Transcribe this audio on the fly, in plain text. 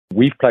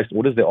we've placed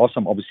orders. There are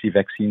some obviously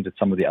vaccines at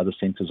some of the other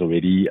centres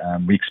already.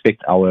 We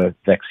expect our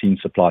vaccine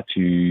supply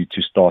to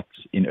start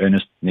in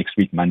earnest next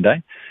week,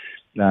 Monday.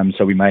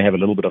 So we may have a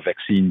little bit of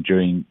vaccine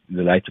during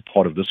the later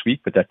part of this week,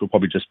 but that will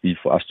probably just be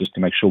for us just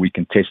to make sure we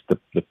can test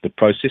the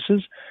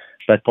processes.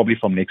 But probably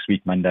from next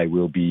week, Monday,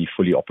 we'll be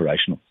fully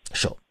operational.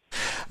 Sure.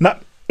 Now,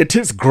 it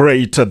is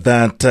great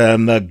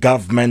that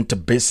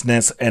government,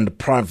 business and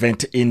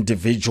private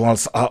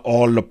individuals are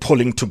all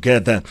pulling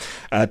together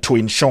to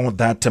ensure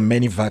that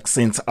many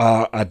vaccines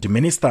are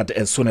administered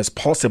as soon as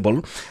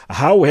possible.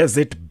 How has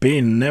it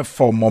been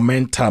for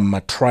Momentum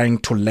trying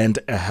to lend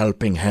a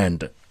helping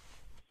hand?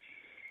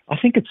 I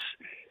think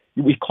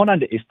we can't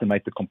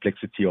underestimate the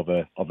complexity of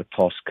a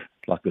task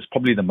like this.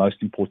 Probably the most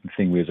important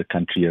thing we as a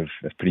country have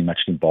pretty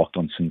much embarked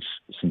on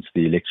since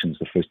the elections,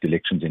 the first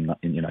elections in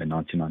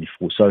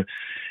 1994. So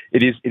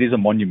it is a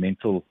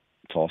monumental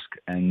task,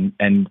 and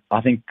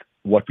I think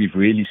what we've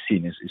really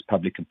seen is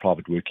public and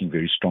private working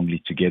very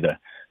strongly together.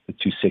 The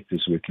two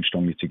sectors working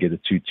strongly together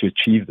to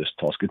achieve this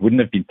task. It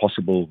wouldn't have been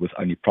possible with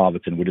only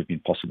private, and would have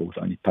been possible with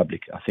only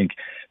public. I think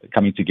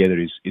coming together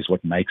is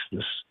what makes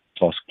this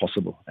task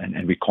possible,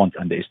 and we can't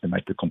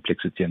underestimate the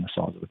complexity and the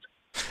size of it.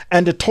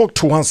 And talk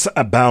to us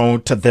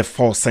about the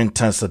 4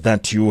 centres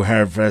that you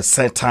have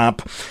set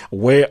up.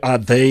 Where are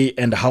they,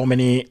 and how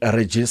many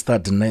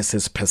registered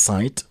nurses per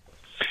site?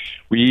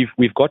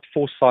 We've got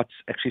 4 sites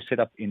actually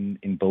set up in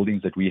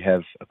buildings that we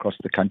have across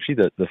the country.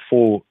 The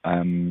 4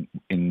 2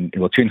 in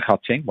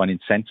Gauteng, 1 in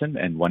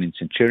Sandton and 1 in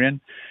Centurion,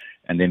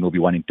 and then there'll be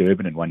 1 in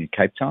Durban and 1 in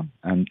Cape Town.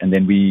 And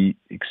then we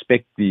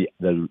expect the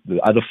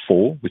other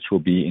 4, which will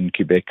be in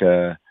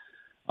Quebec.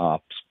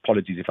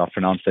 Apologies if I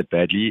pronounced that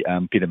badly.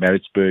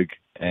 Pietermaritzburg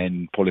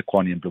and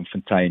Polokwane and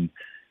Bloemfontein,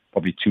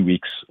 probably 2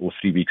 weeks or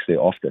 3 weeks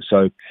thereafter.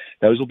 So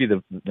those will be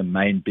the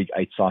main big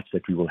 8 sites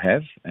that we will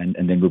have, and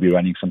then we'll be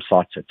running some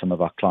sites at some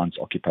of our clients'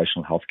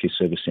 occupational healthcare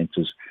service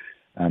centres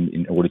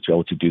in order to be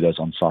able to do those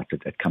on site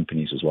at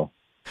companies as well.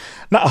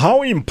 Now,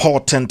 how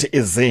important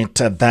is it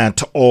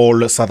that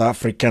all South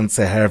Africans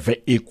have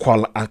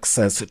equal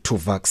access to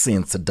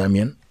vaccines,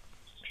 Damian?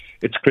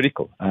 It's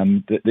critical.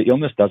 The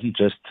illness doesn't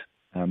just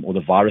or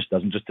the virus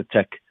doesn't just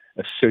attack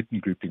a certain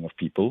grouping of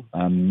people.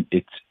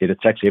 It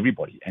attacks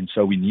everybody. And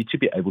so we need to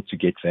be able to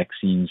get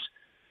vaccines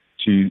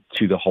to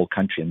the whole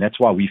country. And that's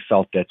why we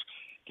felt that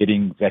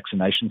getting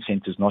vaccination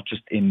centres, not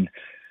just in,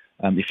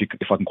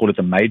 if I can call it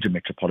the major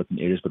metropolitan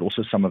areas, but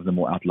also some of the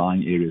more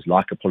outlying areas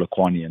like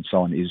Polokwane and so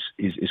on,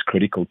 is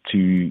critical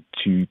to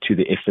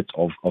the effort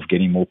of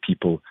getting more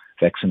people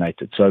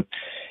vaccinated. So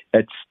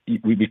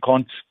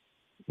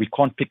we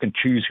can't pick and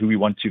choose who we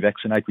want to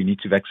vaccinate. We need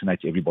to vaccinate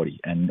everybody,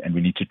 and we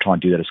need to try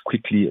and do that as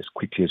quickly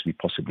as we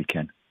possibly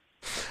can.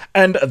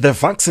 And the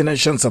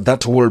vaccinations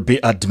that will be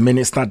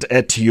administered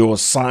at your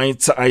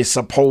sites, I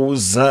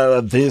suppose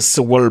this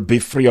will be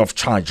free of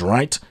charge,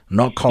 right?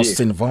 No cost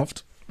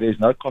involved? There's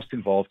no cost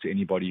involved to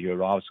anybody who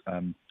arrives.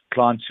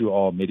 Clients who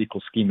are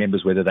medical scheme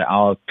members, whether they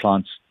are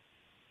clients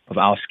of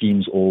our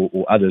schemes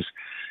or others,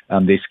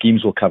 their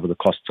schemes will cover the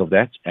costs of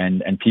that,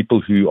 and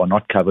people who are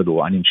not covered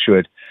or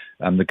uninsured,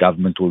 the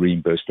government will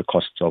reimburse the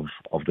costs of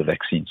the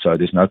vaccine. So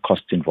there's no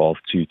costs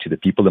involved to the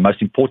people. The most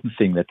important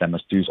thing that they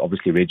must do is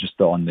obviously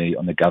register on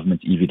the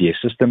government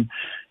EVDS system,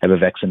 have a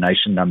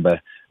vaccination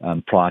number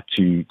prior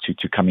to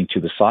coming to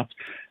the site.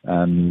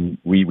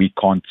 We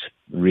can't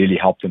really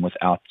help them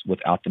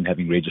without them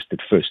having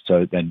registered first.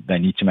 So then they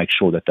need to make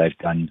sure that they've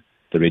done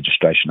the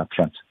registration up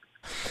front.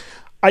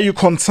 Are you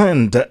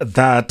concerned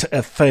that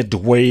a third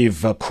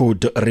wave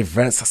could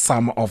reverse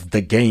some of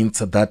the gains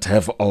that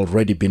have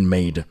already been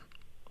made?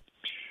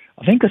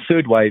 I think a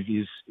third wave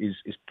is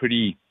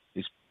pretty.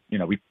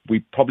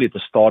 We're probably at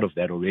the start of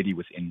that already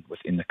within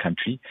the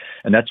country,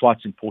 and that's why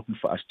it's important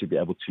for us to be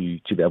able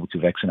to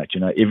vaccinate.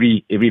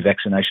 Every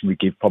vaccination we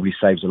give probably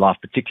saves a life,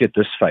 particularly at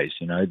this phase.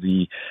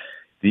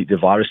 The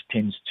virus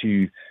tends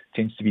to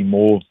be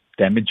more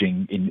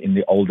damaging in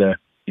the older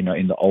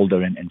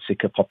and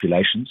sicker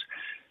populations.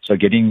 So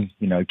getting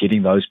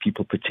those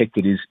people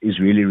protected is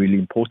really, really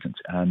important.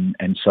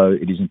 And so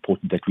it is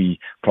important that we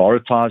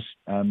prioritize,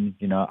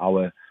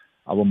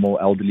 our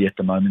more elderly at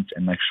the moment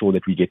and make sure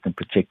that we get them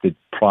protected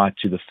prior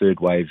to the third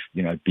wave,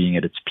 being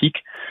at its peak.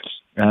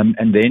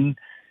 And then,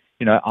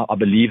 I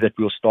believe that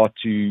we'll start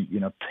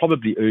to,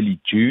 probably early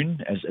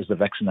June as the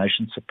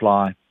vaccination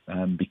supply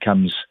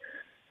becomes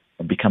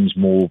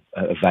more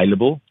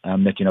available,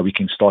 that we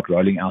can start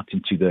rolling out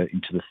into the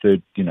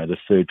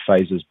third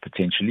phases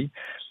potentially.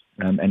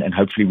 And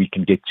hopefully we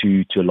can get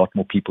to a lot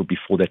more people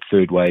before that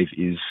third wave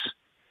is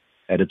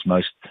at its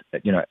most,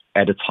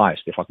 at its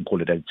highest, if I can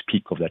call it, at its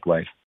peak of that wave.